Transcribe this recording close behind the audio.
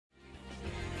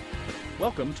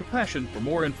Welcome to Passion. For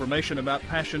more information about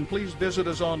Passion, please visit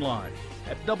us online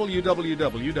at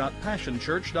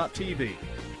www.passionchurch.tv.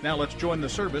 Now let's join the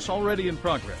service already in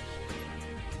progress.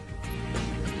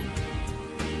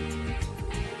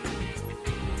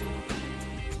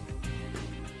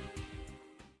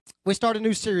 We start a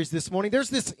new series this morning.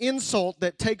 There's this insult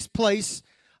that takes place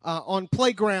on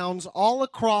playgrounds all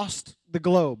across the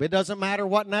globe. It doesn't matter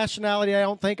what nationality,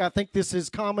 I think this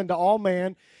is common to all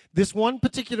man. This one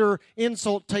particular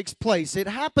insult takes place. It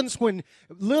happens when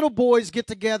little boys get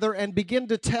together and begin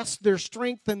to test their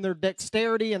strength and their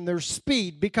dexterity and their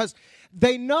speed, because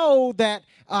they know that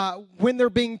when they're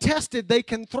being tested, they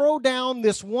can throw down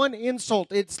this one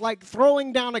insult. It's like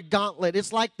throwing down a gauntlet.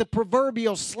 It's like the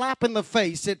proverbial slap in the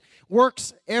face. It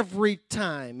works every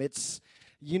time.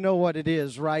 You know what it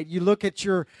is, right? You look at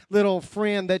your little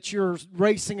friend that you're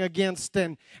racing against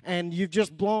and you've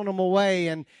just blown them away,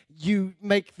 and you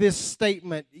make this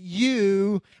statement,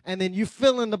 and then you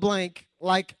fill in the blank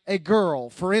like a girl.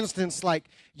 For instance, like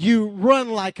you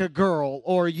run like a girl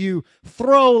or you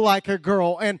throw like a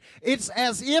girl. And it's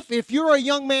as if you're a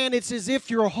young man, it's as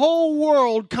if your whole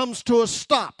world comes to a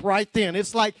stop right then.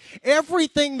 It's like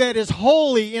everything that is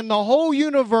holy in the whole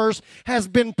universe has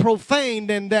been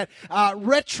profaned, and that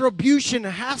retribution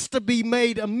has to be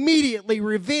made immediately.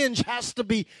 Revenge has to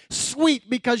be sweet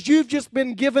because you've just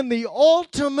been given the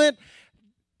ultimate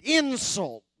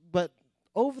insult. But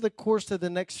over the course of the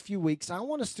next few weeks, I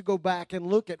want us to go back and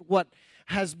look at what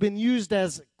has been used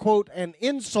as, quote, an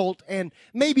insult, and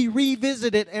maybe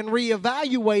revisit it and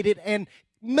reevaluate it, and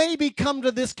maybe come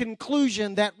to this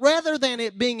conclusion that rather than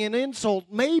it being an insult,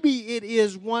 maybe it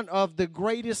is one of the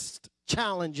greatest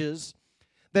challenges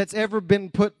that's ever been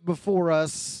put before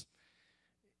us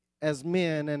as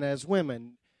men and as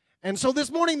women. And so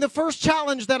this morning, the first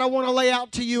challenge that I want to lay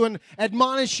out to you and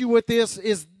admonish you with this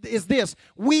is this.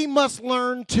 We must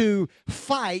learn to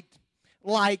fight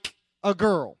like a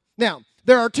girl. Now,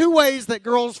 there are two ways that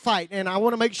girls fight, and I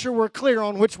want to make sure we're clear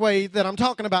on which way that I'm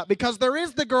talking about, because there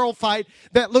is the girl fight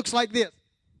that looks like this.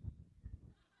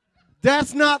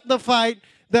 That's not the fight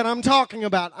that I'm talking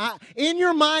about. In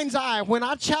your mind's eye, when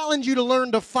I challenge you to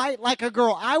learn to fight like a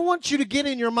girl, I want you to get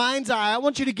in your mind's eye, I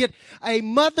want you to get a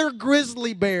mother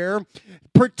grizzly bear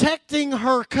protecting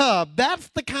her cub. That's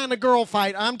the kind of girl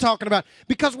fight I'm talking about.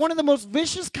 Because one of the most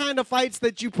vicious kind of fights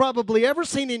that you've probably ever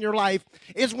seen in your life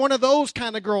is one of those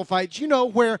kind of girl fights,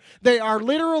 where they are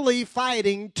literally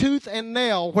fighting tooth and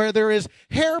nail, where there is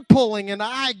hair pulling and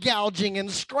eye gouging and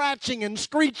scratching and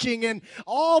screeching and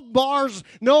all bars,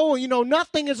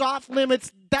 nothing is off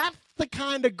limits. That's the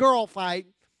kind of girl fight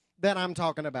that I'm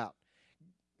talking about.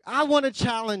 I want to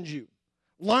challenge you.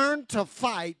 Learn to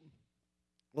fight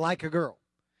like a girl.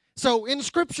 So in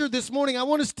Scripture this morning, I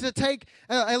want us to take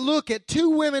a look at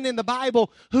two women in the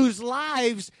Bible whose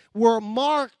lives were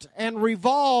marked and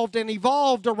revolved and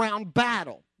evolved around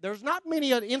battle. There's not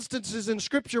many instances in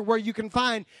Scripture where you can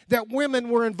find that women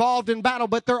were involved in battle,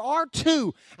 but there are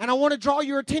two. And I want to draw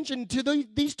your attention to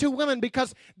these two women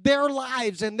because their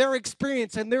lives and their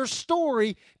experience and their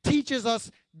story teaches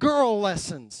us girl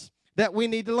lessons that we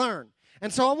need to learn.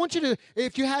 And so I want you to,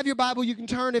 if you have your Bible, you can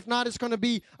turn. If not, it's going to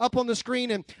be up on the screen.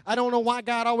 And I don't know why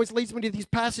God always leads me to these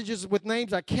passages with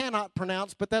names I cannot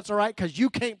pronounce, but that's all right because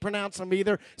you can't pronounce them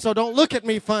either. So don't look at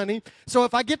me funny. So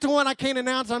if I get to one I can't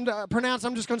pronounce,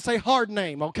 I'm just going to say hard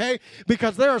name, okay?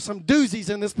 Because there are some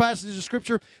doozies in this passage of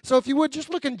Scripture. So if you would,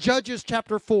 just look in Judges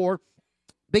chapter 4,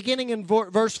 beginning in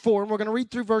verse 4, and we're going to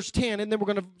read through verse 10, and then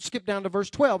we're going to skip down to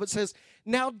verse 12. It says,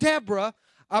 "Now Deborah,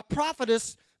 a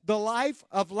prophetess, the life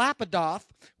of Lapidoth,"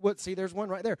 there's one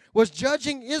right there, "was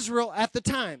judging Israel at the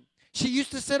time. She used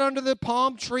to sit under the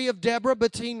palm tree of Deborah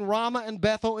between Ramah and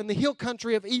Bethel in the hill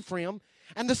country of Ephraim,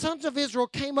 and the sons of Israel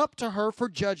came up to her for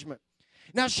judgment.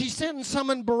 Now she sent and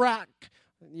summoned Barak."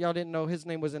 Y'all didn't know his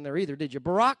name was in there either, did you?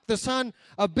 "Barak, the son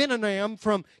of Benanam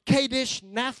from Kadesh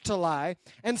Naphtali,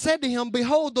 and said to him,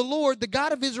 Behold, the Lord, the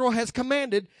God of Israel, has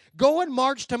commanded, Go and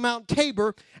march to Mount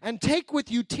Tabor, and take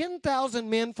with you 10,000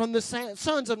 men from the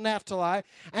sons of Naphtali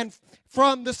and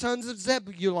from the sons of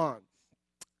Zebulun.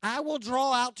 I will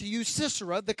draw out to you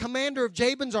Sisera, the commander of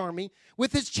Jabin's army,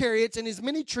 with his chariots and his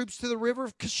many troops to the river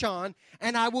of Kishon,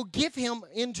 and I will give him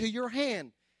into your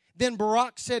hand." Then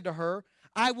Barak said to her,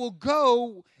 "I will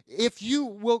go if you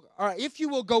will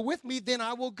go with me, then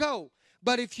I will go.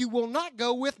 But if you will not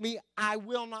go with me, I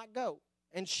will not go."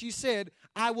 And she said,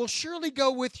 "I will surely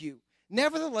go with you.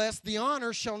 Nevertheless, the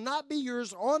honor shall not be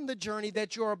yours on the journey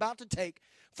that you are about to take,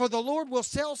 for the Lord will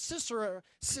sell Sisera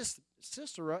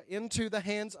into the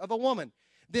hands of a woman."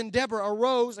 Then Deborah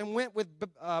arose and went with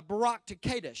Barak to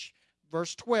Kadesh.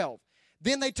 Verse 12.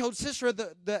 Then they told Sisera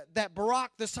that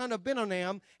Barak, the son of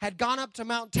Benonam, had gone up to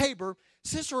Mount Tabor.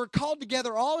 Sisera called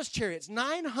together all his chariots,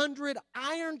 900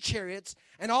 iron chariots,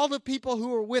 and all the people who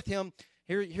were with him,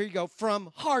 here you go,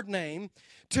 from Hardnaim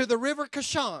to the river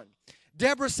Kishon.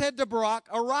 Deborah said to Barak,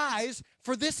 "Arise,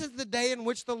 for this is the day in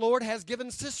which the Lord has given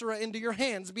Sisera into your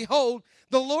hands. Behold,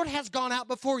 the Lord has gone out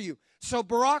before you." So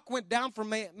Barak went down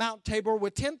from Mount Tabor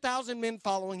with 10,000 men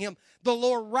following him. The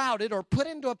Lord routed or put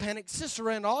into a panic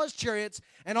Sisera and all his chariots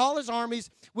and all his armies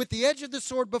with the edge of the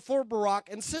sword before Barak.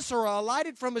 And Sisera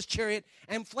alighted from his chariot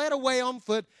and fled away on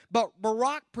foot. But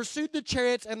Barak pursued the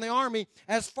chariots and the army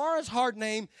as far as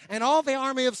Hardnaim, and all the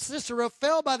army of Sisera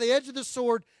fell by the edge of the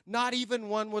sword. Not even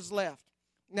one was left.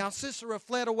 Now Sisera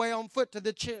fled away on foot to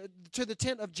the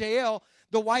tent of Jael,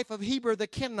 the wife of Heber the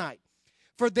Kenite.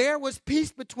 For there was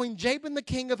peace between Jabin the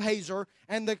king of Hazor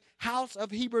and the house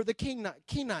of Heber the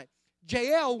Kenite.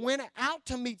 Jael went out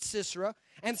to meet Sisera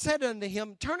and said unto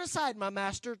him, "Turn aside, my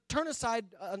master, turn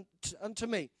aside unto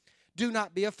me. Do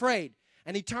not be afraid."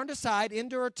 And he turned aside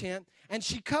into her tent, and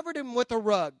she covered him with a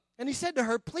rug. And he said to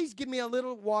her, "Please give me a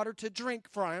little water to drink,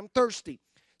 for I am thirsty."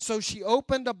 So she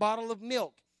opened a bottle of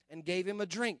milk and gave him a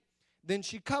drink. Then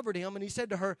she covered him, and he said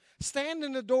to her, "Stand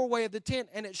in the doorway of the tent,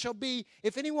 and it shall be,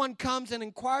 if anyone comes and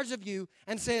inquires of you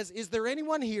and says, 'Is there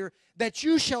anyone here?' that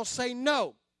you shall say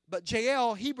no." But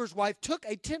Jael, Heber's wife, took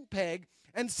a tent peg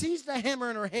and seized a hammer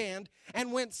in her hand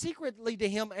and went secretly to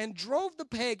him and drove the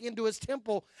peg into his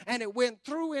temple, and it went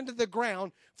through into the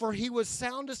ground, for he was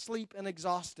sound asleep and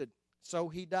exhausted. So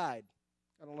he died.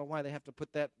 I don't know why they have to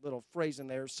put that little phrase in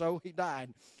there. So he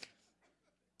died.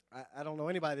 I don't know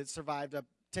anybody that survived a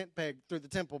tent peg through the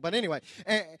temple. But anyway,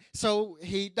 so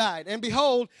he died. And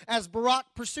behold, as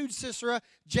Barak pursued Sisera,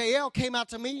 Jael came out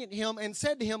to meet him and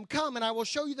said to him, "Come, and I will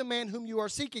show you the man whom you are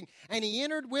seeking." And he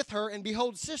entered with her, and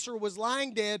behold, Sisera was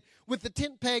lying dead with the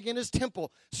tent peg in his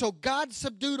temple. So God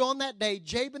subdued on that day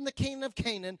Jabin the king of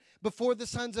Canaan before the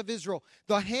sons of Israel.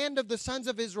 The hand of the sons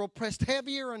of Israel pressed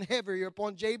heavier and heavier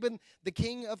upon Jabin the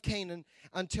king of Canaan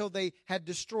until they had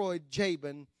destroyed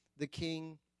Jabin the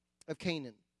king of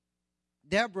Canaan.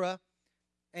 Deborah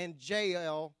and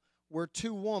Jael were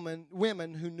two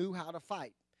women who knew how to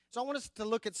fight. So I want us to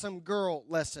look at some girl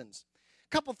lessons. A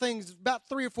couple things, about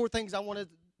 3 or 4 things I want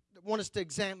us to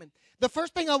examine. The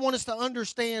first thing I want us to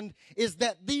understand is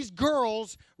that these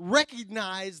girls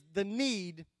recognized the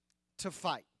need to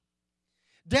fight.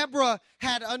 Deborah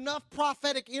had enough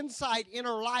prophetic insight in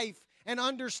her life and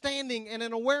understanding and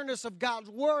an awareness of God's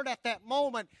word at that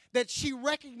moment that she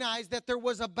recognized that there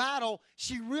was a battle.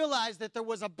 She realized that there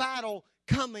was a battle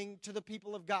coming to the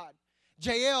people of God.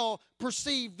 Jael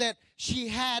perceived that she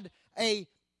had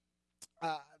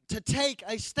to take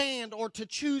a stand or to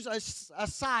choose a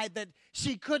side, that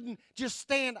she couldn't just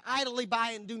stand idly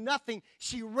by and do nothing.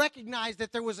 She recognized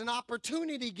that there was an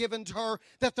opportunity given to her,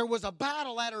 that there was a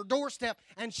battle at her doorstep,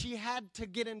 and she had to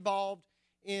get involved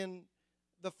in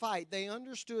the fight. They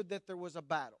understood that there was a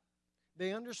battle.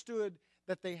 They understood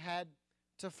that they had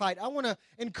to fight. I want to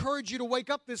encourage you to wake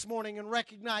up this morning and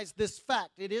recognize this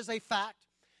fact. It is a fact.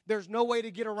 There's no way to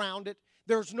get around it.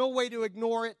 There's no way to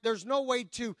ignore it. There's no way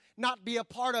to not be a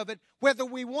part of it. Whether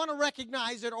we want to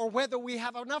recognize it or whether we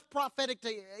have enough prophetic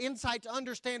insight to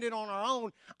understand it on our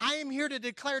own, I am here to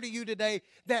declare to you today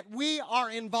that we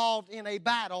are involved in a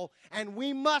battle, and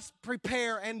we must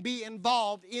prepare and be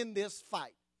involved in this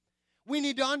fight. We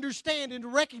need to understand and to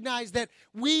recognize that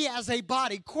we as a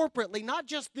body, corporately, not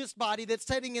just this body that's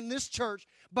sitting in this church,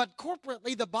 but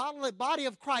corporately, the body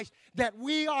of Christ, that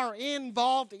we are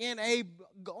involved in a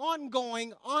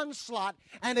ongoing onslaught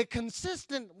and a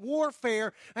consistent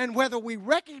warfare. And whether we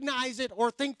recognize it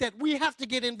or think that we have to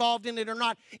get involved in it or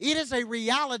not, it is a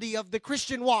reality of the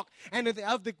Christian walk and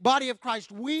of the body of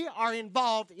Christ. We are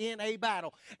involved in a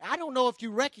battle. I don't know if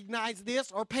you recognize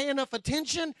this or pay enough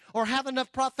attention or have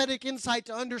enough prophetic insight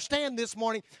to understand this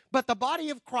morning, but the body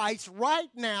of Christ right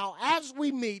now, as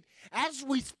we meet, as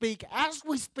we speak, as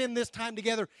we spend this time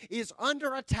together, is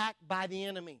under attack by the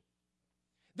enemy.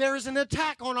 There is an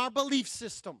attack on our belief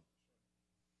system.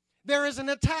 There is an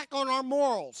attack on our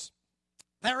morals.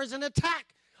 There is an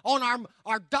attack on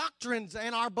our doctrines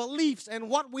and our beliefs and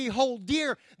what we hold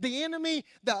dear. The enemy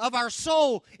of our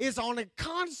soul is on a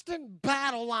constant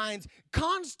battle lines,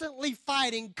 constantly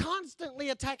fighting, constantly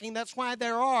attacking. That's why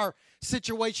there are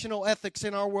situational ethics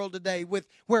in our world today,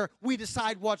 where we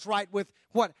decide what's right with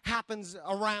what happens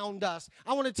around us.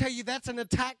 I want to tell you that's an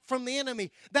attack from the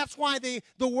enemy. That's why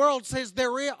the world says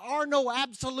there are no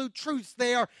absolute truths.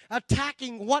 They are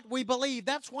attacking what we believe.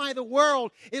 That's why the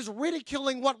world is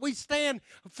ridiculing what we stand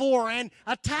for and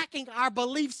attacking our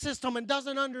belief system and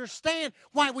doesn't understand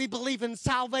why we believe in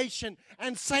salvation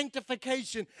and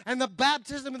sanctification and the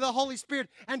baptism of the Holy Spirit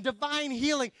and divine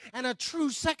healing and a true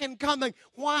second coming.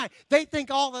 Why? They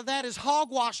think all of that is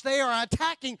hogwash. They are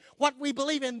attacking what we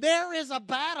believe in. There is a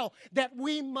battle that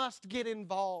we must get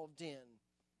involved in.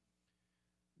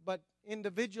 But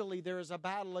individually, there is a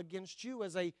battle against you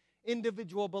as a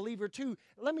individual believer too.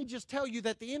 Let me just tell you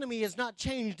that the enemy has not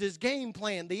changed his game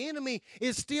plan. The enemy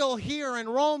is still here and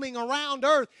roaming around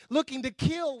earth looking to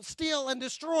kill, steal, and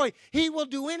destroy. He will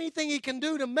do anything he can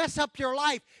do to mess up your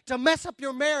life, to mess up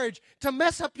your marriage, to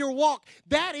mess up your walk.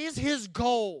 That is his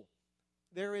goal.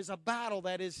 There is a battle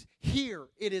that is here.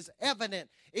 It is evident.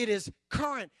 It is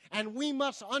current. And we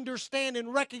must understand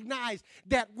and recognize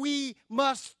that we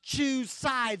must choose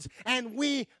sides and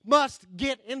we must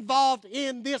get involved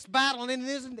in this battle and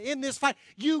in this fight.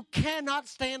 You cannot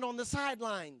stand on the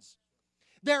sidelines.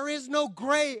 There is no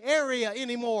gray area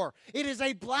anymore. It is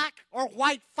a black or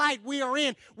white fight we are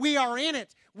in. We are in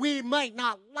it. We might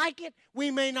not like it.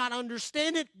 We may not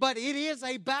understand it, but it is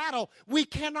a battle. We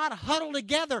cannot huddle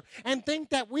together and think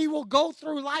that we will go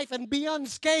through life and be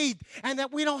unscathed and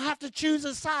that we don't have to choose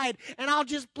a side and I'll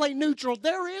just play neutral.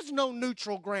 There is no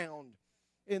neutral ground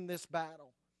in this battle.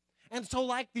 And so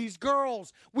like these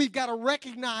girls, we've got to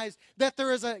recognize that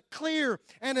there is a clear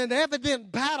and an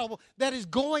evident battle that is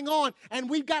going on. And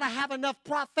we've got to have enough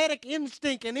prophetic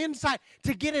instinct and insight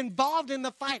to get involved in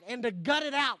the fight and to gut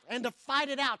it out and to fight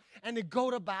it out and to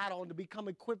go to battle and to become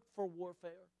equipped for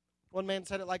warfare. One man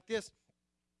said it like this.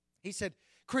 He said,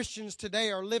 Christians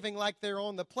today are living like they're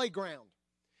on the playground,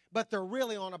 but they're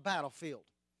really on a battlefield.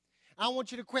 I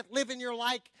want you to quit living your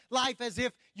life as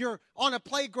if you're on a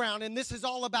playground and this is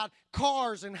all about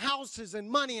cars and houses and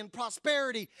money and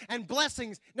prosperity and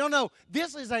blessings. No,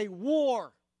 this is a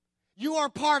war. You are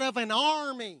part of an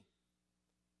army.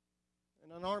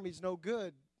 And an army's no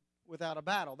good without a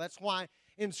battle. That's why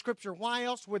in Scripture, why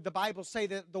else would the Bible say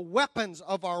that the weapons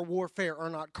of our warfare are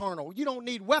not carnal? You don't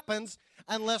need weapons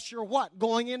unless you're what?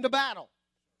 Going into battle.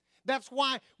 That's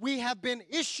why we have been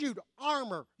issued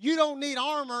armor. You don't need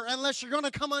armor unless you're going to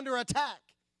come under attack.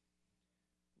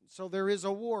 So there is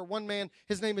a war. One man,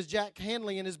 his name is Jack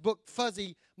Hanley, in his book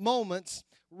Fuzzy Moments,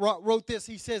 wrote this.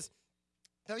 He says,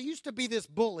 there used to be this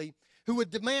bully who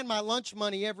would demand my lunch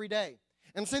money every day.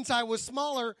 And since I was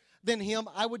smaller than him,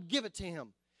 I would give it to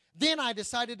him. Then I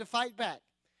decided to fight back.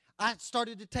 I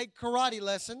started to take karate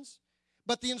lessons.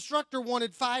 But the instructor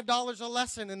wanted $5 a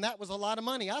lesson, and that was a lot of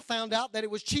money. I found out that it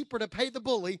was cheaper to pay the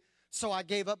bully, so I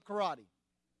gave up karate.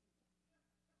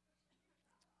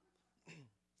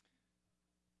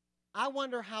 I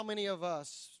wonder how many of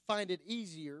us find it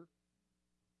easier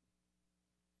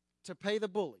to pay the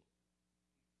bully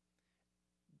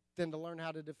than to learn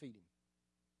how to defeat him.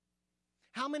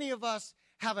 How many of us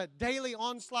have a daily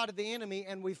onslaught of the enemy,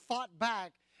 and we fought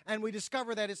back, and we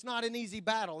discover that it's not an easy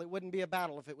battle? It wouldn't be a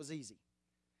battle if it was easy.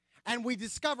 And we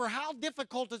discover how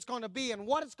difficult it's going to be and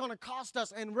what it's going to cost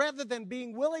us. And rather than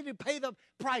being willing to pay the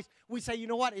price, we say, you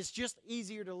know what? It's just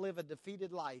easier to live a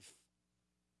defeated life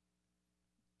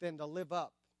than to live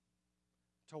up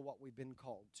to what we've been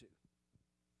called to.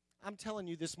 I'm telling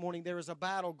you this morning, there is a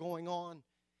battle going on,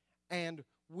 and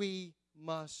we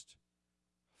must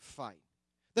fight.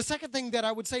 The second thing that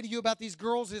I would say to you about these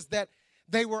girls is that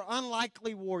they were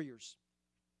unlikely warriors.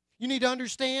 You need to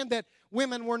understand that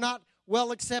women were not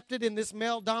well accepted in this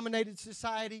male-dominated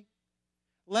society.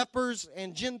 Lepers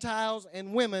and Gentiles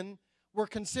and women were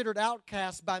considered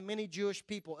outcasts by many Jewish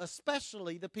people,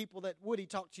 especially the people that Woody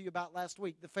talked to you about last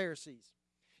week, the Pharisees.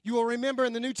 You will remember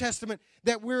in the New Testament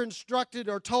that we're instructed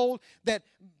or told that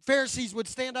Pharisees would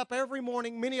stand up every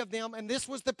morning, many of them, and this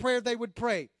was the prayer they would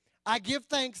pray. I give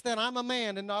thanks that I'm a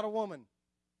man and not a woman,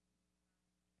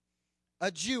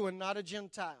 a Jew and not a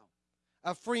Gentile,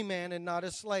 a free man and not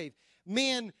a slave.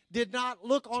 Men did not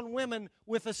look on women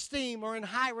with esteem or in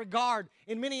high regard.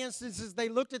 In many instances, they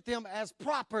looked at them as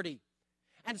property.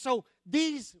 And so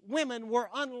these women were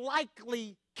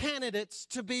unlikely candidates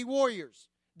to be warriors.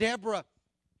 Deborah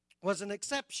was an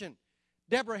exception.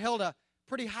 Deborah held a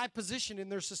pretty high position in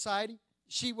their society.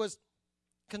 She was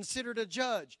considered a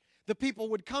judge. The people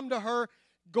would come to her,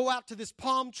 go out to this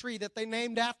palm tree that they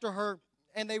named after her,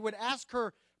 and they would ask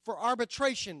her for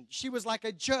arbitration. She was like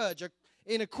a judge,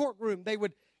 in a courtroom. They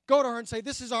would go to her and say,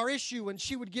 this is our issue, and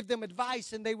she would give them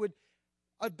advice, and they would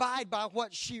abide by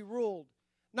what she ruled.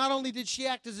 Not only did she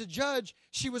act as a judge,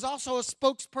 she was also a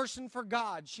spokesperson for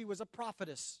God. She was a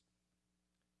prophetess.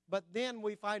 But then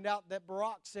we find out that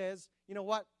Barak says, you know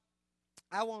what?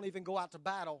 I won't even go out to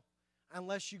battle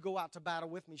unless you go out to battle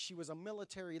with me. She was a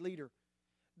military leader.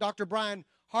 Dr. Brian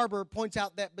Harbour points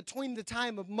out that between the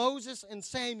time of Moses and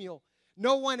Samuel,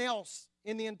 no one else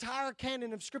in the entire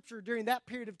canon of Scripture during that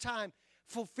period of time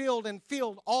fulfilled and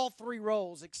filled all three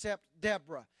roles except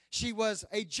Deborah. She was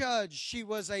a judge, she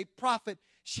was a prophet,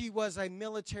 she was a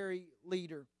military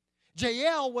leader.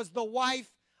 Jael was the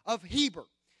wife of Heber.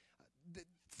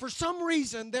 For some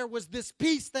reason, there was this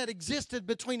peace that existed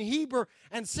between Heber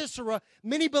and Sisera.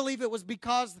 Many believe it was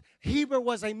because Heber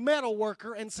was a metal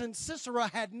worker, and since Sisera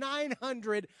had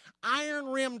 900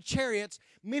 iron-rimmed chariots,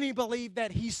 many believe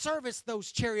that he serviced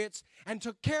those chariots and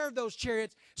took care of those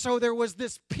chariots. So there was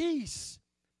this peace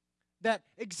that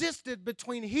existed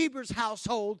between Heber's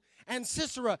household and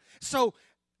Sisera. So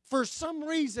for some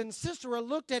reason, Sisera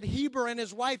looked at Heber and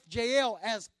his wife Jael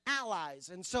as allies,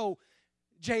 and so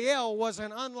Jael was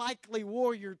an unlikely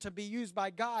warrior to be used by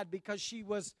God because she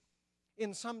was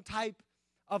in some type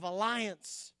of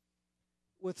alliance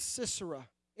with Sisera.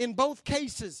 In both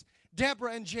cases,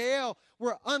 Deborah and Jael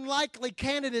were unlikely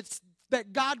candidates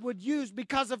that God would use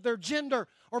because of their gender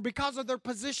or because of their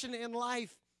position in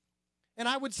life. And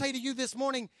I would say to you this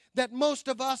morning that most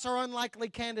of us are unlikely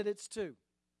candidates too.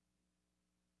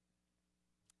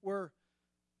 We're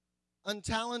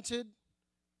untalented.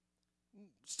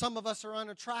 Some of us are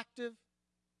unattractive.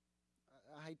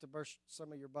 I hate to burst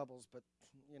some of your bubbles, but,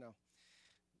 you know,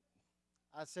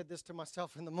 I said this to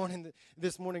myself in the morning,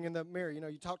 this morning in the mirror. You know,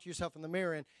 you talk to yourself in the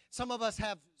mirror, and some of us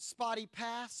have spotty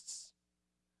pasts.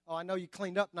 Oh, I know you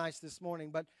cleaned up nice this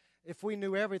morning, but if we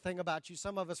knew everything about you,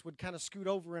 some of us would kind of scoot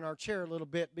over in our chair a little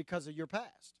bit because of your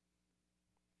past.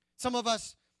 Some of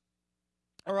us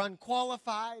are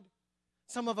unqualified.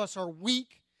 Some of us are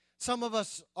weak. Some of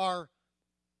us are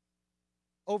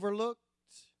overlooked.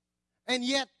 And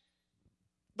yet,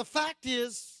 the fact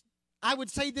is, I would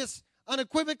say this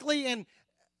unequivocally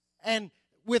and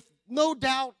with no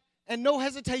doubt and no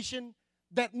hesitation,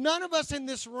 that none of us in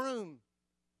this room,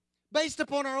 based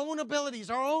upon our own abilities,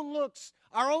 our own looks,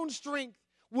 our own strength,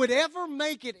 would ever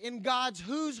make it in God's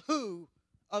who's who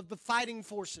of the fighting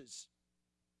forces.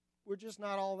 We're just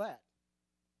not all that.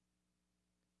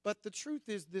 But the truth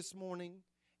is this morning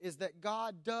is that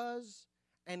God does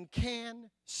and can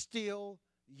still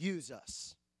use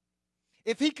us.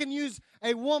 If He can use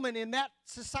a woman in that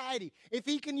society, if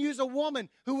He can use a woman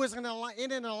who was in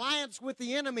an alliance with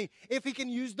the enemy, if He can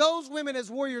use those women as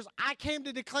warriors, I came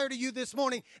to declare to you this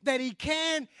morning that He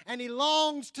can and He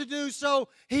longs to do so.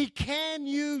 He can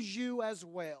use you as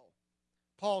well.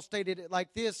 Paul stated it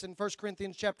like this in 1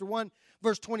 Corinthians chapter 1,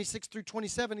 verse 26 through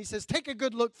 27. He says, "Take a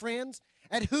good look, friends,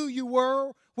 at who you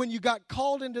were when you got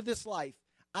called into this life.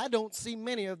 I don't see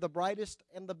many of the brightest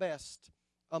and the best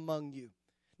among you.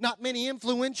 Not many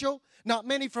influential, not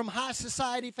many from high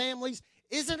society families.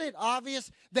 Isn't it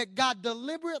obvious that God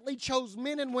deliberately chose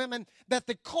men and women that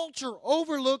the culture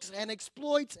overlooks and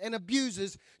exploits and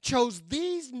abuses, chose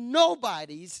these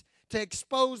nobodies to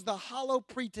expose the hollow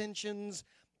pretensions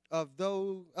of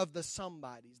the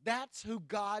somebodies?" That's who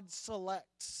God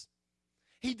selects.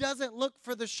 He doesn't look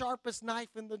for the sharpest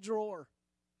knife in the drawer.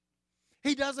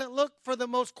 He doesn't look for the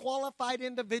most qualified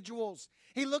individuals.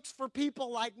 He looks for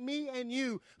people like me and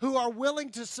you who are willing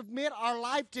to submit our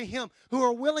life to Him, who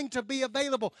are willing to be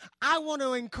available. I want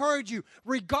to encourage you,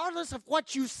 regardless of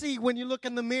what you see when you look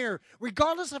in the mirror,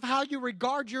 regardless of how you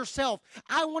regard yourself,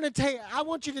 I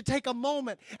want you to take a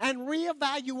moment and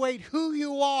reevaluate who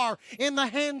you are in the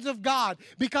hands of God.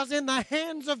 Because in the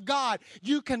hands of God,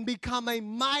 you can become a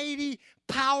mighty,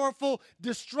 powerful,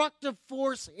 destructive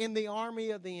force in the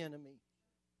army of the enemy.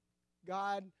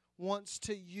 God wants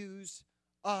to use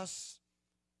us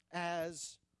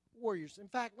as warriors. In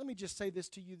fact, let me just say this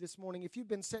to you this morning. If you've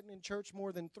been sitting in church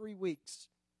more than 3 weeks,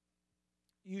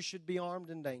 you should be armed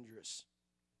and dangerous.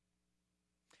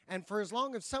 And for as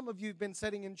long as some of you have been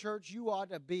sitting in church, you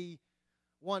ought to be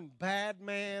one bad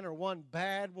man or one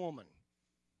bad woman.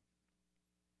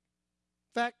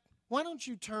 In fact, why don't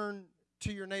you turn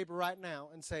to your neighbor right now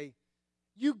and say,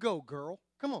 "You go, girl."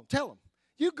 Come on, tell him.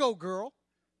 "You go, girl."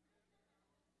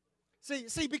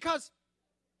 See, because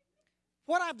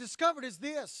what I've discovered is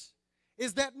this,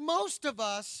 is that most of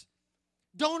us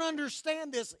don't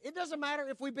understand this. It doesn't matter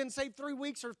if we've been saved 3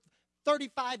 weeks or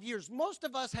 35 years. Most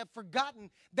of us have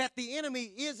forgotten that the enemy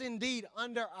is indeed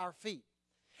under our feet.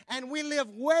 And we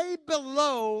live way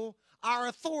below our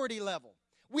authority level.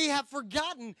 We have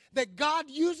forgotten that God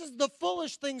uses the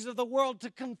foolish things of the world to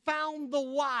confound the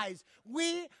wise.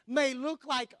 We may look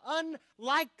like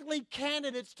unlikely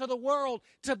candidates to the world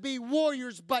to be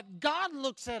warriors, but God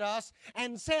looks at us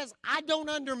and says, I don't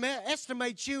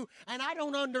underestimate you, and I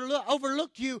don't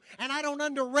overlook you, and I don't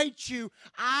underrate you.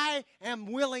 I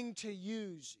am willing to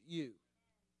use you.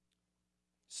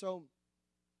 So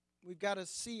we've got to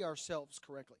see ourselves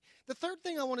correctly. The third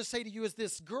thing I want to say to you is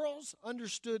this: girls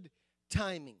understood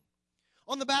timing.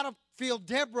 On the battlefield,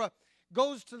 Deborah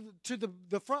goes to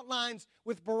the front lines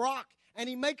with Barak, and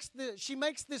she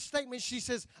makes this statement. She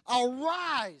says,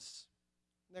 arise.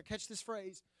 Now catch this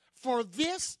phrase. For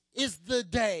this is the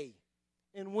day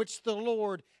in which the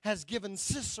Lord has given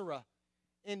Sisera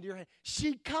into your hand.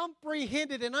 She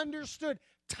comprehended and understood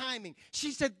timing.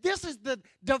 She said, this is the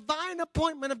divine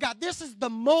appointment of God. This is the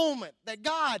moment that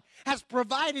God has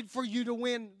provided for you to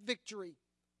win victory.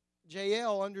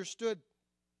 Jael understood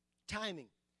timing.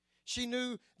 She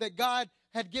knew that God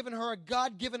had given her a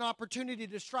God-given opportunity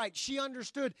to strike. She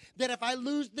understood that if I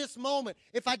lose this moment,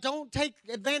 if I don't take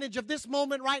advantage of this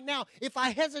moment right now, if I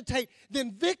hesitate,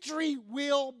 then victory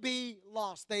will be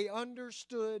lost. They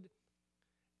understood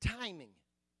timing.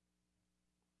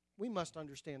 We must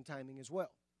understand timing as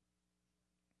well.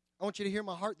 I want you to hear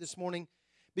my heart this morning,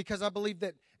 because I believe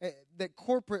that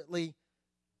corporately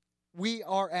we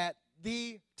are at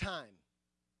the time.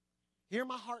 Hear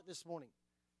my heart this morning.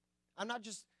 I'm not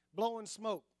just blowing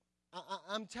smoke.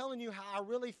 I'm telling you how I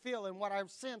really feel and what I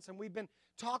sense, and we've been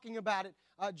talking about it.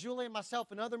 Julie and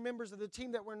myself and other members of the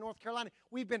team that were in North Carolina,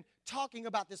 we've been talking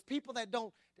about this. People that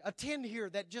don't attend here,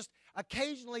 that just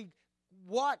occasionally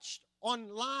watch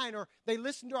online or they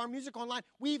listen to our music online.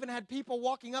 We even had people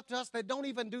walking up to us that don't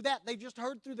even do that. They just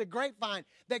heard through the grapevine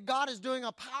that God is doing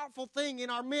a powerful thing in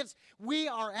our midst. We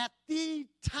are at the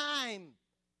time.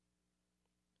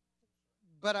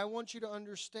 But I want you to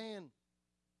understand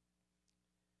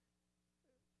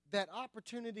that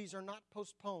opportunities are not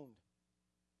postponed.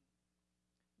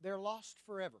 They're lost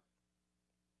forever.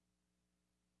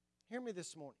 Hear me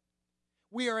this morning.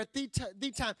 We are at the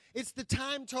time. It's the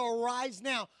time to arise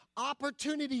now.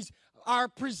 Opportunities are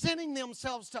presenting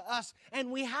themselves to us,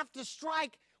 and we have to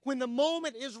strike when the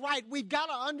moment is right. We've got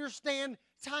to understand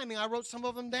timing. I wrote some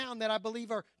of them down that I believe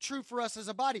are true for us as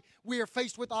a body. We are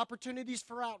faced with opportunities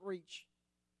for outreach.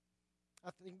 I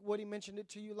think Woody mentioned it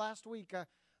to you last week.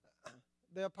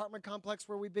 The apartment complex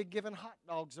where we've been giving hot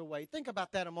dogs away. Think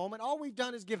about that a moment. All we've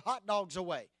done is give hot dogs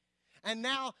away. And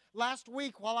now, last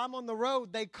week, while I'm on the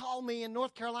road, they call me in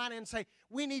North Carolina and say,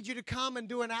 we need you to come and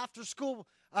do an after-school,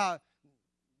 after-school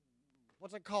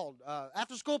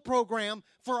program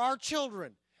for our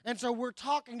children. And so we're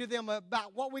talking to them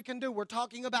about what we can do. We're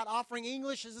talking about offering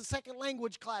English as a second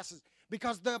language classes,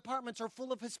 because the apartments are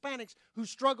full of Hispanics who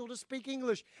struggle to speak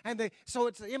English, and so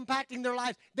it's impacting their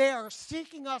lives. They are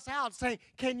seeking us out, saying,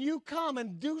 can you come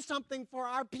and do something for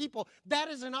our people? That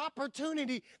is an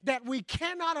opportunity that we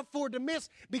cannot afford to miss,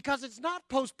 because it's not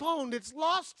postponed. It's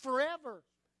lost forever.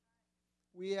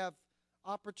 We have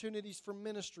opportunities for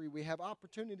ministry. We have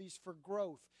opportunities for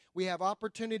growth. We have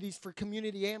opportunities for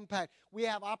community impact. We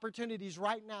have opportunities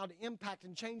right now to impact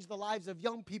and change the lives of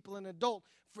young people and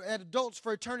adults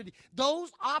for eternity.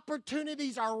 Those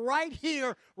opportunities are right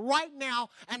here, right now,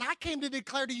 and I came to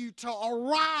declare to you to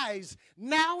arise.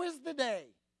 Now is the day.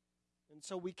 And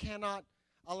so we cannot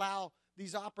allow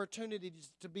these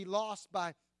opportunities to be lost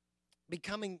by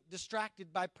becoming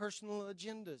distracted by personal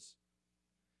agendas.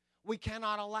 We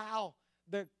cannot allow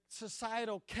the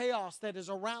societal chaos that is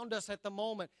around us at the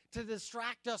moment to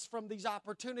distract us from these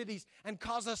opportunities and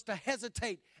cause us to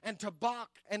hesitate and to balk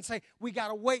and say, we got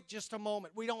to wait just a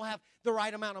moment. We don't have the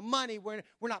right amount of money. We're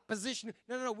not positioned.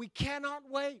 No. We cannot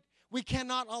wait. We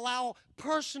cannot allow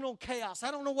personal chaos.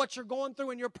 I don't know what you're going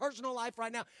through in your personal life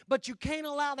right now, but you can't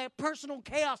allow that personal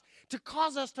chaos to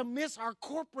cause us to miss our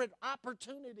corporate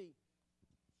opportunity.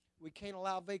 We can't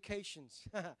allow vacations,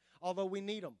 although we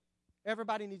need them.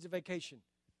 Everybody needs a vacation.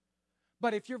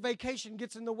 But if your vacation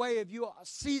gets in the way of you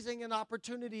seizing an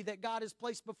opportunity that God has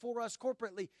placed before us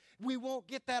corporately, we won't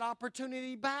get that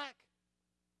opportunity back.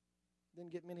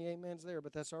 Didn't get many amens there,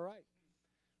 but that's all right.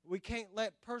 We can't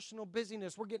let personal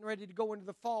busyness. We're getting ready to go into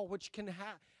the fall, which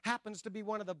happens to be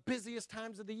one of the busiest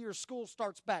times of the year. School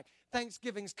starts back.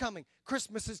 Thanksgiving's coming.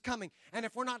 Christmas is coming. And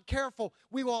if we're not careful,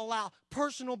 we will allow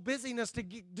personal busyness to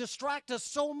distract us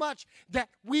so much that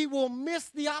we will miss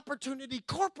the opportunity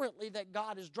corporately that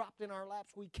God has dropped in our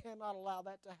laps. We cannot allow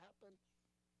that to happen.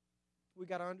 We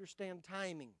got to understand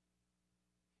timing.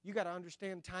 You got to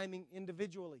understand timing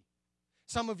individually.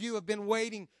 Some of you have been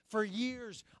waiting for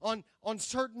years on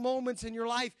certain moments in your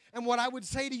life. And what I would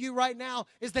say to you right now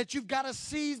is that you've got to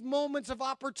seize moments of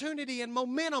opportunity and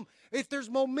momentum. If there's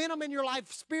momentum in your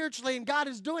life spiritually and God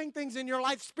is doing things in your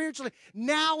life spiritually,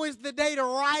 now is the day to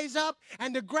rise up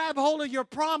and to grab hold of your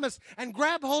promise and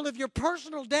grab hold of your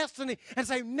personal destiny and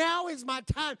say, now is my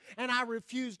time and I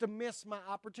refuse to miss my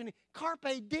opportunity.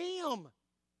 Carpe diem.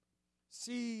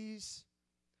 Seize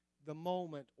the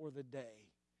moment or the day.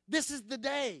 This is the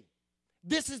day.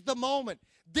 This is the moment.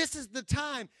 This is the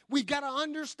time. We've got to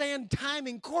understand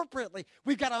timing corporately.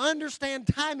 We've got to understand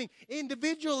timing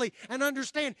individually and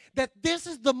understand that this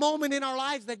is the moment in our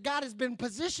lives that God has been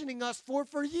positioning us for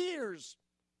years.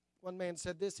 One man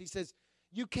said this. He says,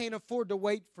 you can't afford to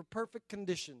wait for perfect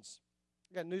conditions.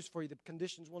 I got news for you. The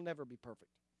conditions will never be perfect.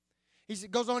 He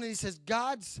goes on and he says,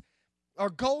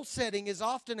 goal setting is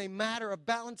often a matter of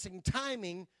balancing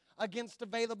timing against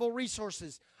available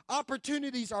resources.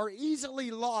 Opportunities are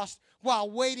easily lost while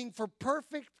waiting for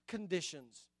perfect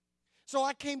conditions. So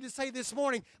I came to say this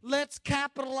morning, let's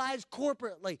capitalize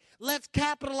corporately. Let's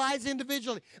capitalize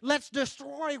individually. Let's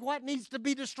destroy what needs to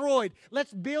be destroyed.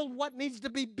 Let's build what needs to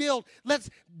be built. Let's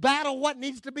battle what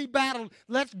needs to be battled.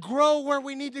 Let's grow where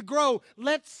we need to grow.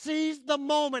 Let's seize the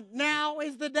moment. Now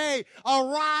is the day.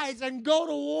 Arise and go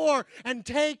to war and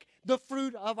take the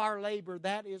fruit of our labor.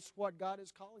 That is what God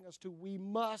is calling us to. We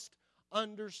must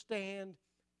understand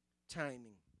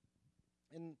timing.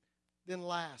 And then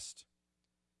last,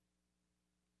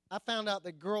 I found out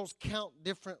that girls count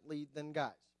differently than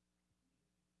guys.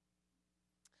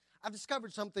 I've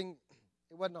discovered something.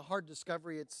 It wasn't a hard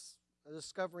discovery. It's a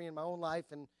discovery in my own life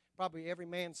and probably every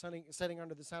man sitting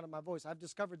under the sound of my voice. I've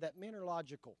discovered that men are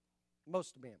logical.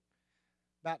 Most men.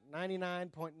 About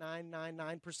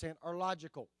 99.999% are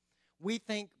logical. We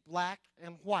think black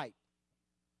and white.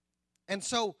 And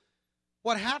so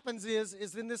what happens is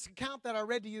in this account that I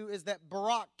read to you is that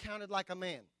Barak counted like a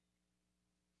man.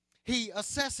 He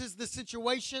assesses the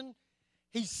situation,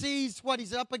 he sees what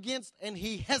he's up against, and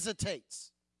he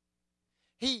hesitates.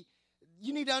 You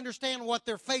need to understand what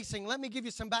they're facing. Let me give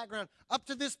you some background. Up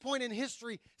to this point in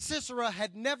history, Sisera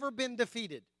had never been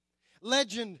defeated.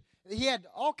 He had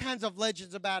all kinds of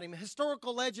legends about him.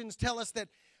 Historical legends tell us that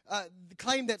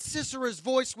claim that Sisera's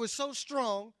voice was so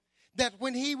strong that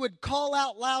when he would call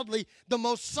out loudly, the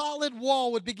most solid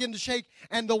wall would begin to shake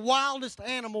and the wildest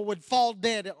animal would fall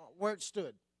dead where it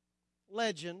stood.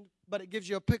 Legend, but it gives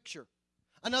you a picture.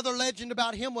 Another legend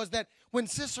about him was that when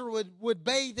Sisera would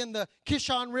bathe in the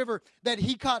Kishon River, that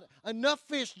he caught enough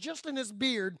fish just in his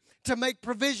beard to make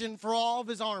provision for all of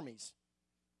his armies.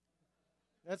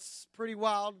 That's a pretty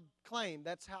wild claim.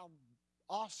 That's how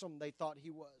awesome they thought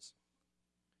he was.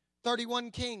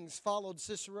 31 kings followed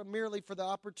Sisera merely for the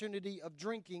opportunity of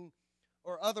drinking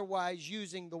or otherwise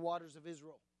using the waters of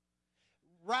Israel.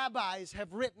 Rabbis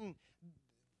have written,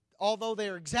 although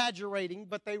they're exaggerating,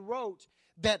 but they wrote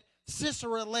that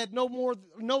Sisera led no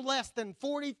less than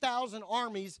 40,000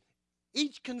 armies,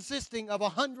 each consisting of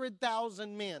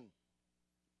 100,000 men.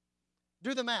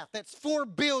 Do the math. That's 4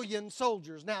 billion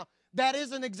soldiers. Now, that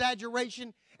is an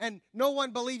exaggeration, and no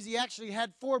one believes he actually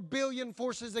had 4 billion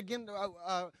forces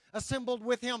assembled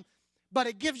with him. But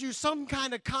it gives you some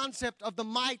kind of concept of the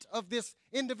might of this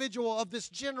individual, of this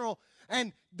general,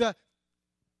 and the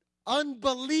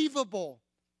unbelievable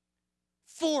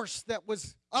force that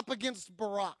was up against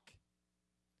Barak.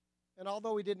 And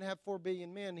although he didn't have 4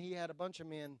 billion men, he had a bunch of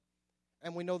men.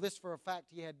 And we know this for a fact.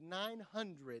 He had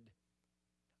 900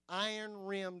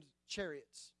 iron-rimmed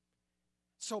chariots.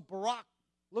 So Barak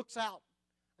looks out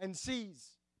and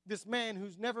sees this man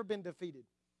who's never been defeated,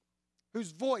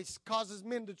 whose voice causes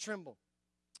men to tremble,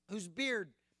 whose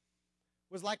beard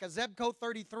was like a Zebco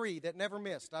 33 that never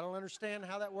missed. I don't understand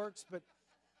how that works, but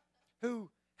who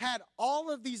had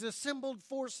all of these assembled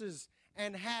forces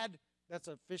and had, that's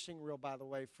a fishing reel, by the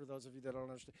way, for those of you that don't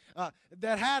understand,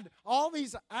 that had all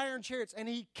these iron chariots, and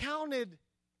he counted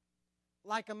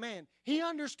like a man. He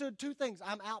understood two things.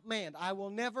 I'm outmanned. I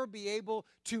will never be able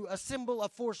to assemble a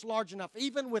force large enough.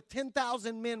 Even with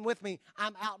 10,000 men with me,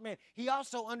 I'm outmanned. He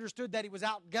also understood that he was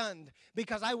outgunned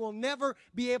because I will never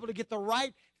be able to get the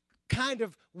right kind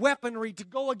of weaponry to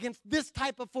go against this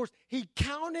type of force. He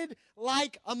counted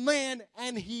like a man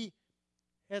and he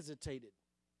hesitated.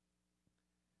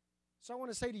 So I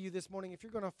want to say to you this morning, if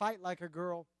you're going to fight like a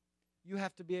girl, you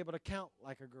have to be able to count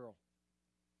like a girl.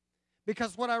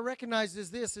 Because what I recognize is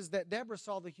this, is that Deborah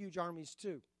saw the huge armies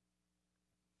too.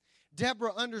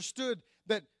 Deborah understood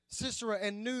that Sisera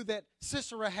and knew that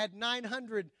Sisera had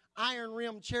 900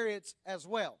 iron-rimmed chariots as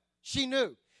well. She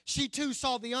knew. She too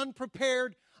saw the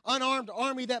unprepared, unarmed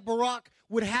army that Barak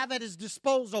would have at his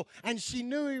disposal, and she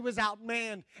knew he was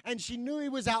outmanned, and she knew he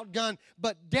was outgunned,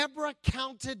 but Deborah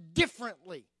counted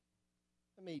differently.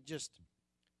 Let me just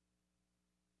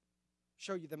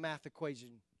show you the math equation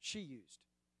she used.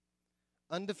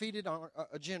 Undefeated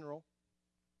a general,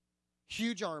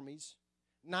 huge armies,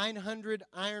 900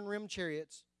 iron rim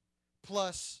chariots,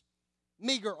 plus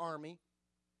meager army,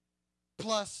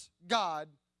 plus God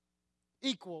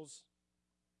equals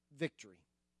victory.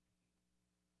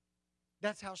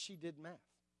 That's how she did math.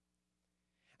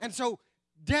 And so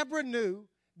Deborah knew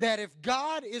that if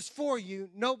God is for you,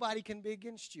 nobody can be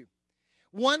against you.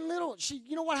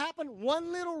 You know what happened?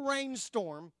 One little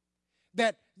rainstorm,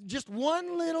 that just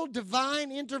one little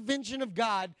divine intervention of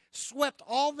God swept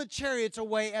all the chariots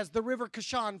away as the river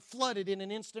Kishon flooded in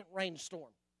an instant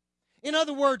rainstorm. In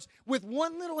other words, with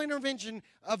one little intervention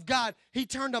of God, he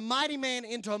turned a mighty man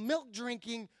into a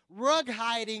milk-drinking,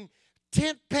 rug-hiding,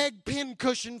 tent-peg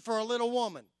pincushion for a little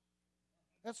woman.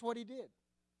 That's what he did.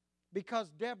 Because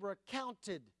Deborah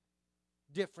counted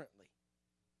differently.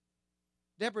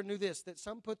 Deborah knew this, that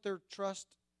some put their trust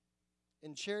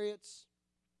in chariots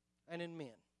and in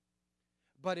men.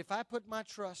 But if I put my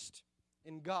trust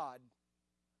in God,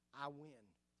 I win.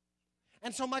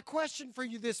 And so my question for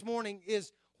you this morning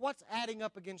is, what's adding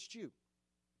up against you?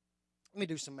 Let me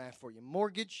do some math for you.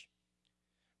 Mortgage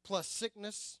plus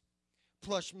sickness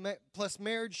plus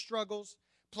marriage struggles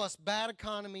plus bad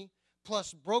economy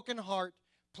plus broken heart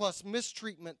plus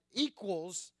mistreatment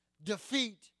equals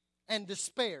defeat and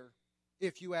despair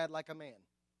if you add like a man.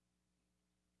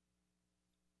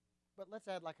 But let's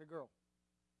add like a girl.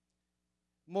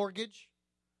 Mortgage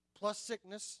plus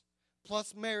sickness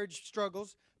plus marriage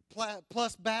struggles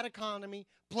plus bad economy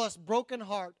plus broken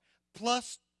heart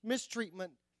plus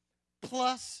mistreatment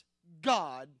plus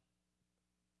God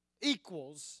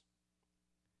equals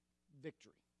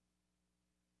victory.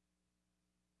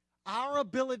 Our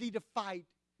ability to fight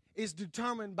is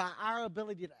determined by our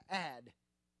ability to add.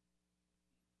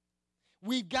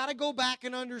 We've got to go back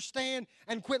and understand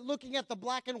and quit looking at the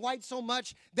black and white so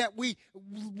much that we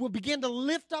will begin to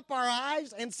lift up our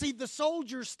eyes and see the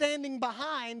soldiers standing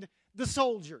behind the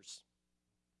soldiers.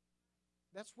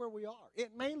 That's where we are.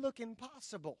 It may look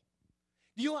impossible.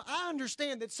 I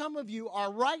understand that some of you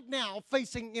are right now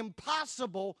facing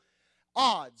impossible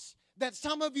odds. That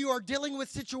some of you are dealing with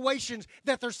situations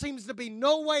that there seems to be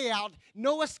no way out,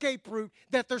 no escape route,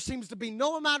 that there seems to be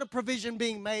no amount of provision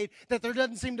being made, that there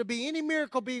doesn't seem to be any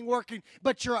miracle being working,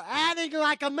 but you're adding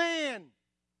like a man.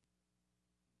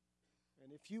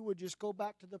 And if you would just go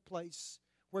back to the place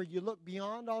where you look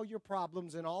beyond all your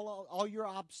problems and all your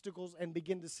obstacles and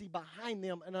begin to see behind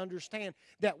them and understand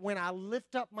that when I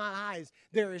lift up my eyes,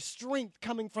 there is strength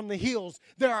coming from the hills.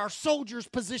 There are soldiers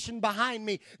positioned behind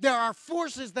me. There are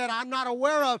forces that I'm not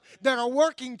aware of that are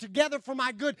working together for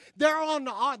my good. They're on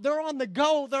the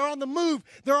go. They're on the move.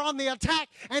 They're on the attack.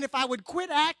 And if I would quit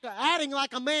adding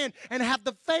like a man and have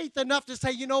the faith enough to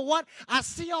say, you know what? I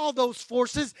see all those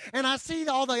forces and I see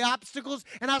all the obstacles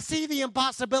and I see the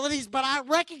impossibilities, but I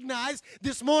recognize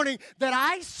this morning that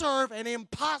I serve an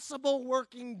impossible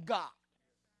working God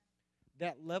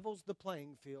that levels the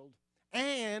playing field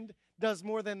and does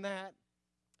more than that.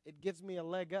 It gives me a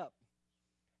leg up,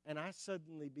 and I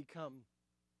suddenly become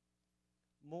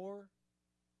more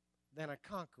than a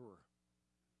conqueror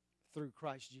through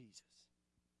Christ Jesus.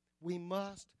 We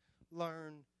must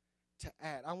learn to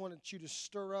add. I wanted you to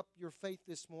stir up your faith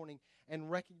this morning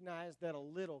and recognize that a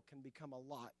little can become a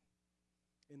lot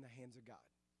in the hands of God.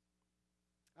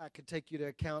 I could take you to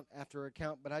account after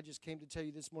account, but I just came to tell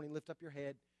you this morning, lift up your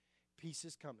head. Peace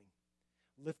is coming.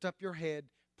 Lift up your head.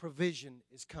 Provision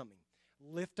is coming.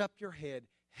 Lift up your head.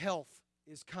 Health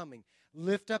is coming.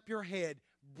 Lift up your head.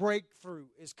 Breakthrough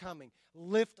is coming.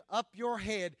 Lift up your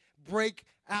head.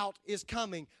 Breakout is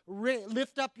coming.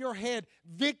 Lift up your head.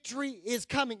 Victory is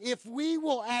coming. If we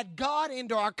will add God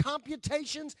into our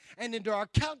computations and into our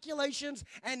calculations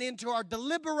and into our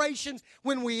deliberations,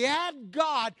 when we add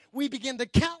God, we begin to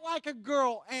count like a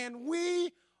girl and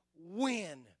we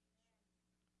win.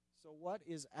 So what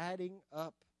is adding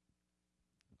up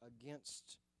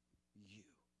against you?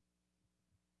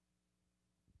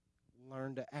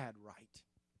 Learn to add right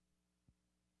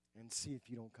and see if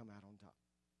you don't come out on top.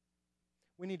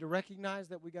 We need to recognize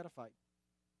that we got to fight.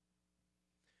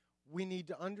 We need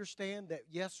to understand that,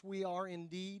 yes, we are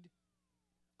indeed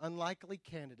unlikely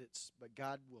candidates, but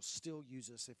God will still use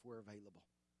us if we're available.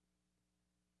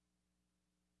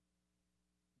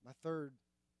 My third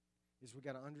is we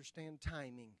got to understand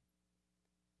timing.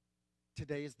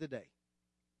 Today is the day.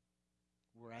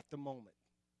 We're at the moment.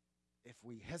 If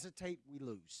we hesitate, we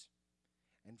lose.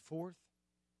 And fourth,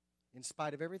 in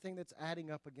spite of everything that's adding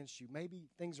up against you. Maybe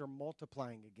things are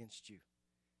multiplying against you.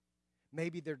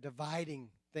 Maybe they're dividing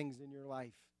things in your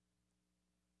life.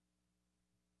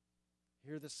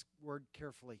 Hear this word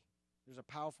carefully. There's a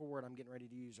powerful word I'm getting ready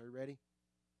to use. Are you ready?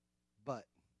 But.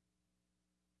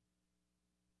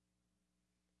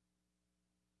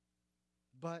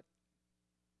 But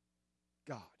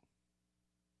God.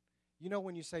 You know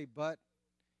when you say but,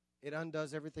 it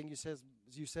undoes everything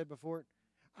you said before.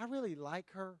 I really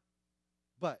like her,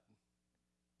 but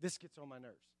this gets on my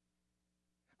nerves.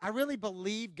 I really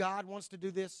believe God wants to do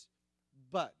this,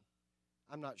 but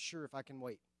I'm not sure if I can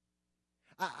wait.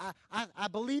 I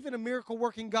believe in a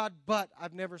miracle-working God, but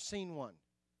I've never seen one.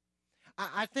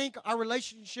 I think our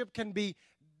relationship can be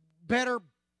better,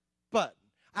 but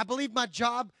I believe my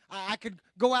job, I could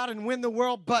go out and win the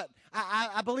world, but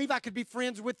I believe I could be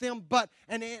friends with them, but.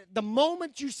 And the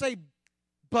moment you say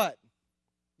but,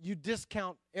 you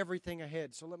discount everything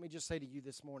ahead. So let me just say to you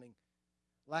this morning,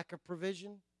 lack of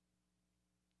provision,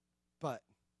 but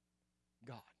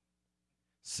God.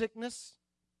 Sickness,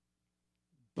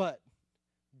 but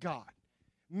God.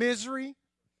 Misery,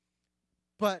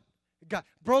 but God.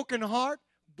 Broken heart,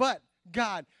 but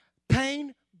God.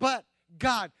 Pain, but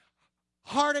God.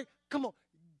 Heartache. Come on.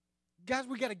 Guys,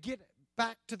 we got to get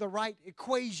back to the right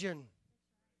equation.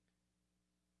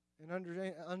 And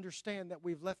understand that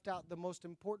we've left out the most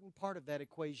important part of that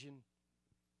equation,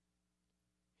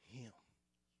 Him.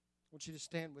 I want you to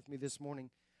stand with me this morning.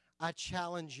 I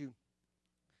challenge you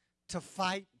to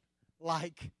fight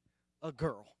like a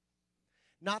girl.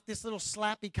 Not this little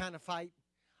slappy kind of fight.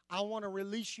 I want to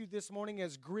release you this morning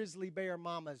as grizzly bear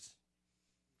mamas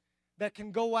that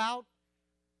can go out,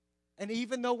 and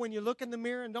even though when you look in the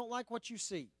mirror and don't like what you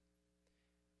see,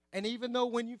 and even though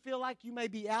when you feel like you may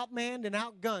be outmanned and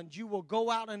outgunned, you will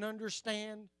go out and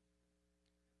understand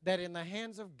that in the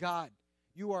hands of God,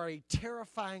 you are a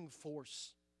terrifying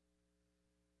force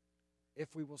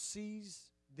if we will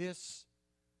seize this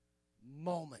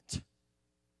moment.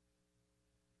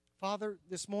 Father,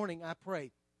 this morning I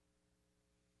pray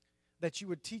that you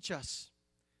would teach us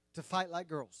to fight like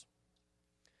girls.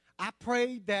 I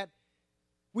pray that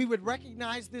we would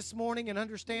recognize this morning and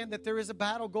understand that there is a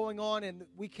battle going on and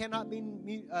we cannot be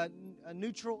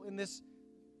neutral in this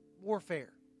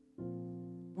warfare.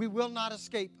 We will not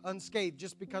escape unscathed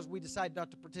just because we decide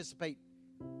not to participate.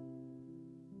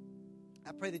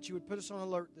 I pray that you would put us on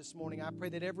alert this morning. I pray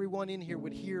that everyone in here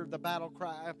would hear the battle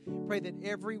cry. I pray that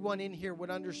everyone in here would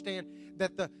understand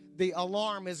that the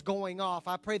alarm is going off.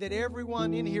 I pray that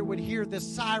everyone in here would hear the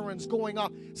sirens going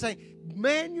off, saying,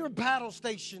 man your battle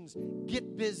stations,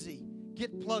 get busy,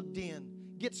 get plugged in,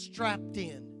 get strapped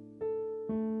in,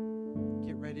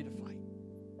 get ready to fight.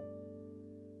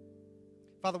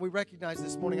 Father, we recognize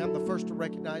this morning, I'm the first to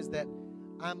recognize that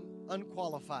I'm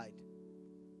unqualified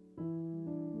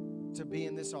to be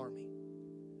in this army.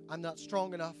 I'm not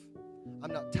strong enough.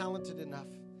 I'm not talented enough.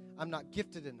 I'm not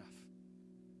gifted enough.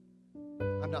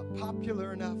 I'm not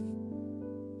popular enough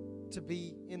to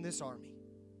be in this army.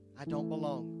 I don't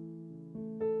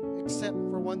belong. Except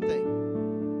for one thing.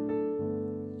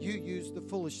 You use the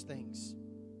foolish things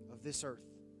of this earth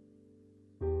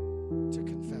to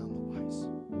confound the wise.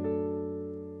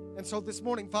 And so this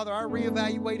morning, Father, I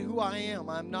reevaluate who I am.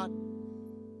 I'm not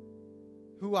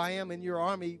who I am in your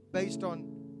army based on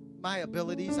my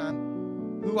abilities.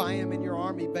 I'm who I am in your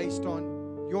army based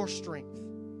on your strength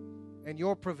and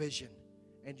your provision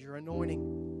and your anointing.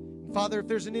 And Father, if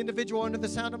there's an individual under the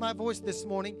sound of my voice this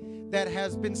morning that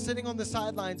has been sitting on the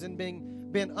sidelines and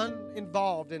been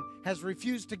uninvolved and has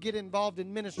refused to get involved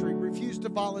in ministry, refused to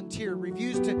volunteer,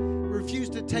 refused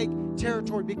to take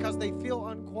territory because they feel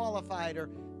unqualified or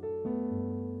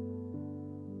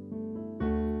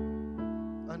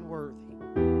unworthy,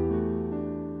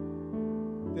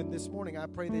 then this morning I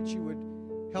pray that you would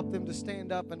help them to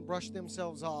stand up and brush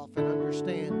themselves off and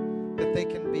understand that they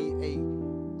can be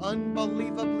an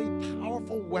unbelievably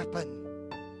powerful weapon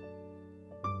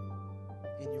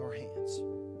in your hands.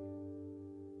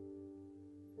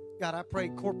 God, I pray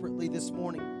corporately this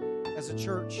morning as a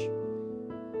church,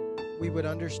 we would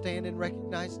understand and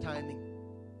recognize timing.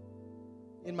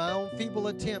 In my own feeble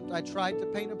attempt, I tried to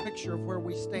paint a picture of where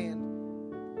we stand.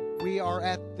 We are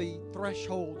at the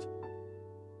threshold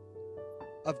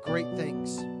of great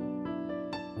things.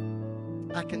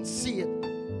 I can see it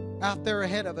out there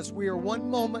ahead of us. We are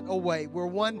one moment away. We're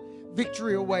one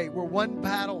victory away. We're one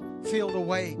battlefield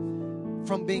away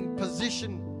from being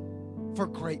positioned for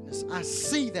greatness. I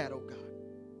see that, oh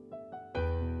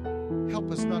God. Help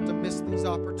us not to miss these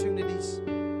opportunities.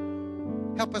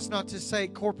 Help us not to say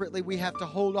corporately we have to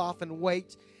hold off and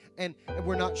wait and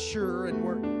we're not sure and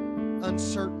we're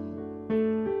uncertain.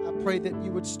 pray that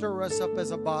you would stir us up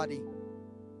as a body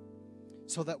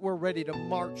so that we're ready to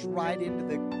march right into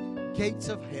the gates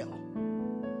of hell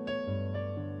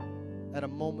at a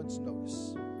moment's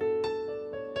notice.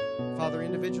 Father,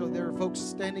 individually, there are folks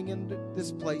standing in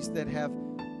this place that have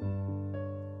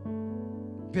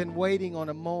been waiting on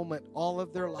a moment all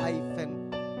of their life,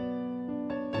 and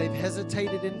they've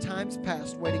hesitated in times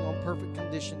past, waiting on perfect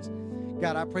conditions.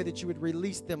 God, I pray that you would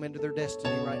release them into their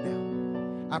destiny right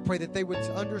now. I pray that they would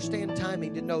understand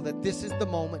timing to know that this is the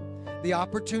moment. The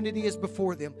opportunity is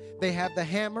before them. They have the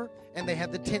hammer and they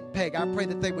have the tent peg. I pray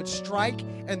that they would strike,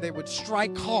 and they would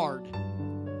strike hard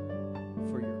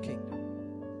for your kingdom.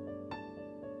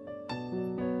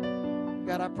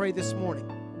 God, I pray this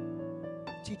morning,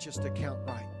 teach us to count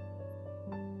right.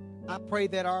 I pray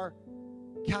that our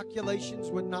calculations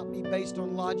would not be based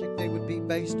on logic. They would be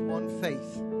based on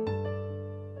faith.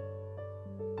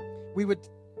 We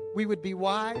would be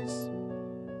wise,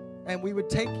 and we would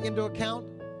take into account,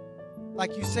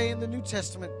 like you say in the New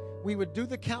Testament, we would do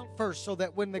the count first so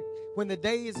that when the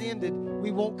day is ended,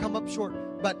 we won't come up short.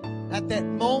 But at that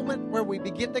moment where we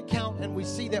begin to count and we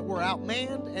see that we're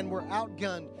outmanned and we're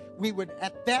outgunned, we would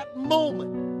at that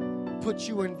moment put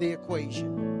you in the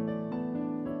equation.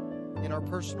 In our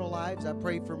personal lives, I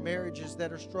pray for marriages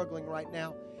that are struggling right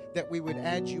now, that we would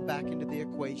add you back into the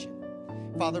equation.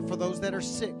 Father, for those that are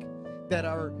sick, that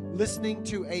are listening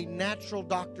to a natural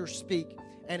doctor speak,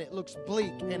 and it looks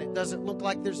bleak and it doesn't look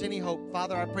like there's any hope,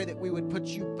 Father, I pray that we would put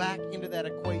you back into that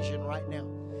equation right now.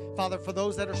 Father, for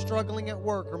those that are struggling at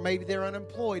work, or maybe they're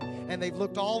unemployed and they've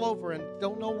looked all over and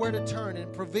don't know where to turn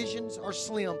and provisions are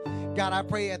slim, God, I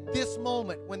pray at this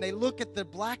moment when they look at the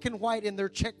black and white in their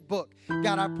checkbook,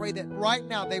 God, I pray that right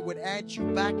now they would add you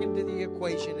back into the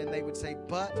equation and they would say,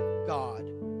 but God.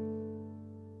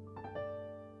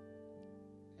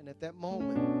 And at that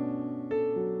moment,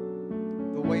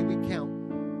 the way we count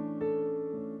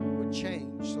would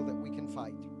change so that we can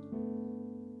fight.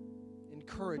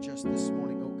 Encourage us this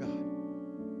morning, oh God.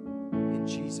 In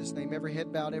Jesus' name, every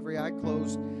head bowed, every eye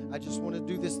closed. I just want to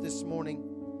do this morning.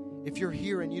 If you're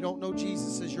here and you don't know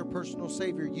Jesus as your personal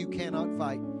Savior, you cannot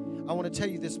fight. I want to tell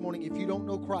you this morning, if you don't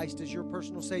know Christ as your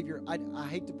personal Savior, I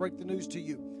hate to break the news to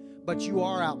you, but you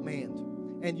are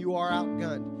outmanned and you are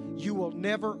outgunned. You will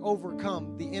never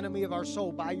overcome the enemy of our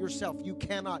soul by yourself. You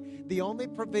cannot. The only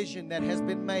provision that has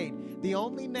been made, the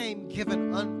only name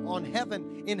given on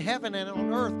heaven, in heaven and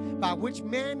on earth, by which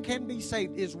man can be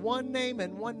saved, is one name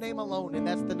and one name alone, and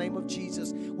that's the name of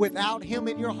Jesus. Without Him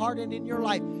in your heart and in your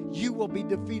life, you will be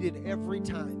defeated every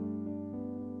time.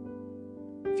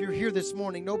 If you're here this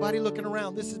morning, nobody looking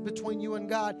around, this is between you and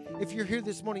God. If you're here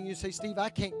this morning, you say, Steve, I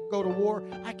can't go to war.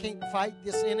 I can't fight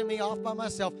this enemy off by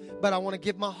myself, but I want to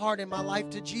give my heart and my life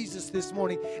to Jesus this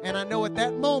morning. And I know at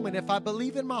that moment, if I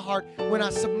believe in my heart, when I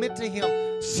submit to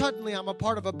Him, suddenly I'm a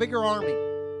part of a bigger army.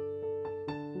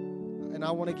 And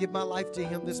I want to give my life to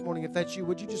Him this morning. If that's you,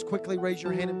 would you just quickly raise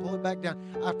your hand and pull it back down?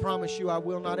 I promise you, I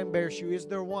will not embarrass you. Is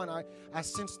there one? I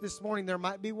sense this morning there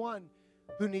might be one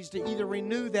who needs to either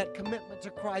renew that commitment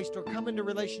to Christ or come into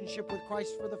relationship with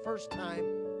Christ for the first time.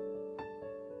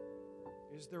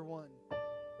 Is there one?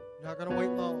 You're not going to wait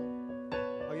long.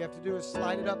 All you have to do is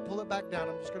slide it up, pull it back down.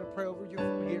 I'm just going to pray over you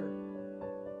from here.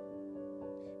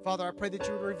 Father, I pray that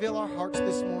you would reveal our hearts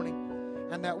this morning.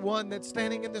 And that one that's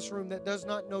standing in this room that does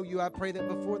not know you, I pray that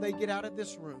before they get out of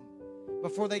this room,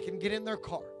 before they can get in their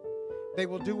car, they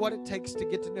will do what it takes to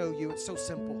get to know you. It's so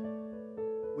simple.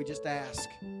 We just ask,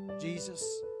 Jesus,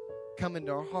 come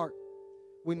into our heart.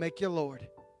 We make you Lord.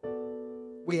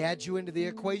 We add you into the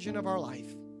equation of our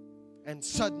life. And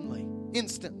suddenly,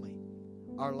 instantly,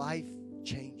 our life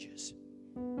changes.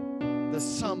 The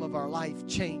sum of our life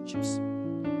changes.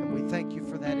 And we thank you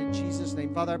for that in Jesus'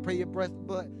 name. Father, I pray you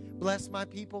bless my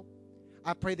people.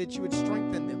 I pray that you would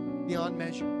strengthen them beyond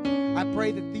measure. I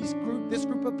pray that this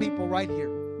group of people right here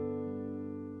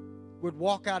would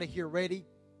walk out of here ready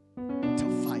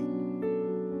to fight.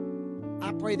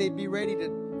 I pray they'd be ready to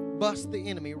bust the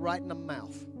enemy right in the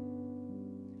mouth.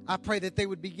 I pray that they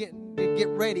would begin to get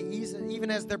ready,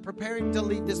 even as they're preparing to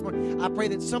leave this morning. I pray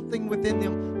that something within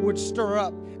them would stir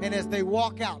up, and as they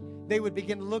walk out, they would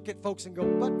begin to look at folks and go,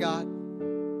 but God,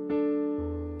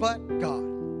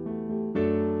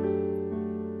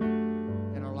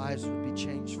 and our lives would be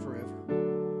changed forever.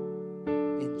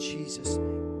 In Jesus'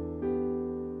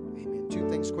 name, amen. Two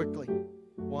things quickly.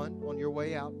 One, on your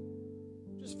way out,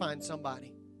 just find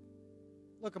somebody.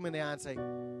 Look them in the eye and say,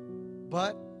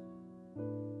 but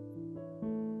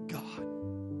God.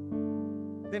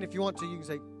 Then if you want to, you can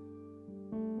say,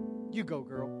 you go,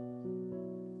 girl.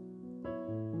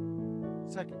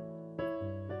 Second,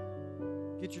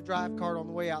 Get your drive card on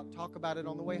the way out. Talk about it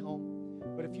on the way home.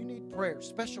 But if you need prayer,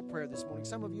 special prayer this morning,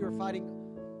 some of you are fighting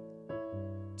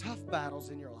tough battles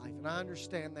in your life, and I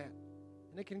understand that.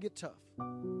 And it can get tough.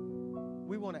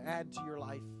 We want to add to your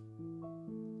life.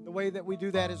 The way that we do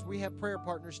that is we have prayer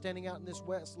partners standing out in this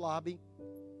west lobby.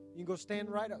 You can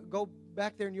go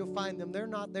back there and you'll find them. They're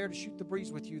not there to shoot the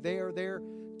breeze with you. They are there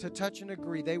to touch and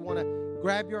agree. They want to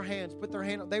grab your hands, put their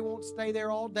hand on. They won't stay there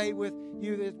all day with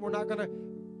you. We're not going to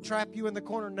trap you in the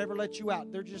corner and never let you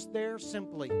out. They're just there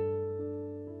simply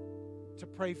to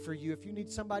pray for you. If you need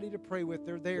somebody to pray with,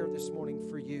 they're there this morning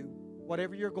for you.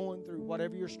 Whatever you're going through,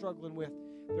 whatever you're struggling with,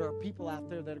 there are people out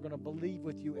there that are going to believe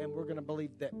with you, and we're going to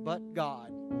believe that but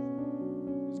God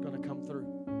is going to come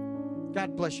through.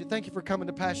 God bless you. Thank you for coming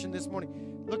to Passion this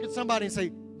morning. Look at somebody and say,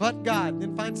 but God.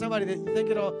 Then find somebody that you think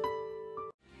it'll...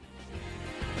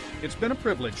 It's been a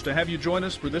privilege to have you join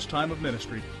us for this time of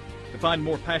ministry. To find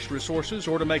more Passion resources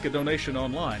or to make a donation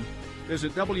online,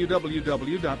 visit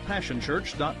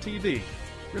www.passionchurch.tv.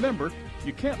 Remember,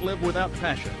 you can't live without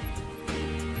passion.